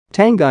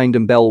Tanguy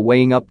Ndombele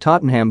weighing up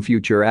Tottenham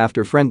future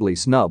after friendly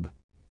snub.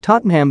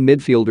 Tottenham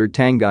midfielder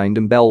Tanguy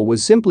Ndombele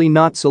was simply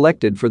not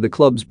selected for the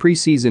club's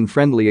pre-season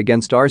friendly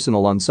against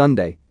Arsenal on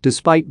Sunday,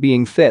 despite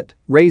being fit,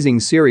 raising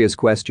serious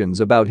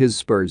questions about his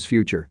Spurs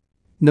future.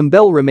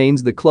 Ndombele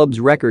remains the club's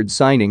record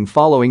signing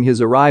following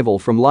his arrival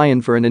from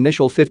Lyon for an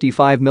initial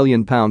 £55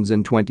 million in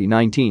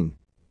 2019.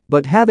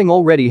 But having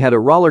already had a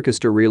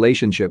rollercoaster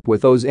relationship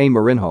with Jose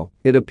Mourinho,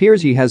 it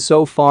appears he has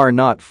so far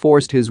not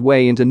forced his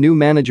way into new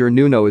manager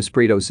Nuno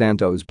Espirito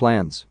Santo's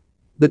plans.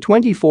 The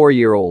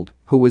 24-year-old,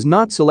 who was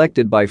not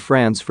selected by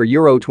France for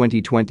Euro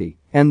 2020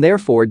 and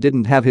therefore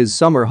didn't have his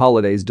summer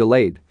holidays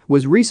delayed,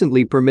 was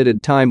recently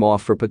permitted time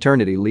off for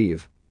paternity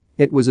leave.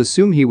 It was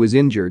assumed he was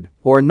injured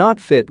or not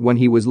fit when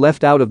he was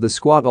left out of the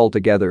squad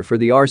altogether for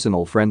the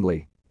Arsenal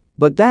friendly.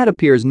 But that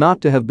appears not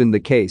to have been the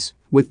case,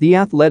 with The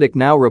Athletic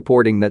now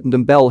reporting that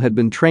Ndombele had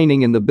been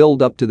training in the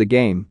build-up to the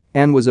game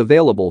and was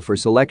available for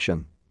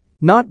selection.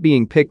 Not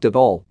being picked at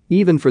all,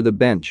 even for the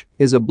bench,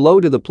 is a blow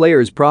to the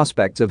player's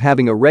prospects of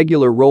having a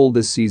regular role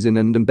this season,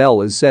 and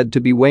Ndombele is said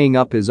to be weighing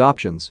up his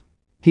options.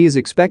 He is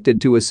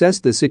expected to assess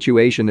the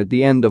situation at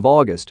the end of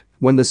August,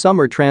 when the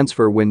summer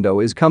transfer window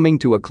is coming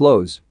to a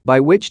close, by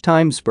which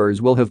time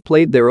Spurs will have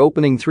played their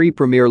opening 3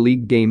 Premier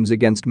League games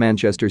against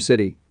Manchester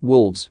City,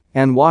 Wolves,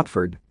 and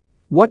Watford.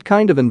 What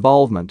kind of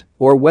involvement,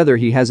 or whether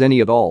he has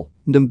any at all,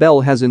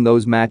 Ndombele has in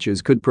those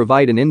matches could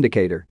provide an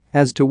indicator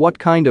as to what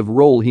kind of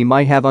role he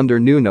might have under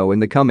Nuno in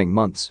the coming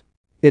months.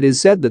 It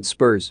is said that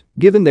Spurs,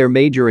 given their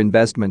major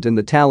investment in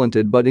the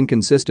talented but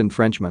inconsistent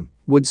Frenchman,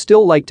 would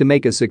still like to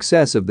make a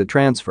success of the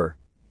transfer.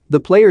 The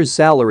player's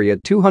salary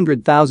at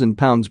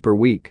 £200,000 per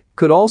week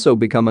could also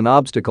become an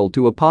obstacle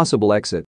to a possible exit,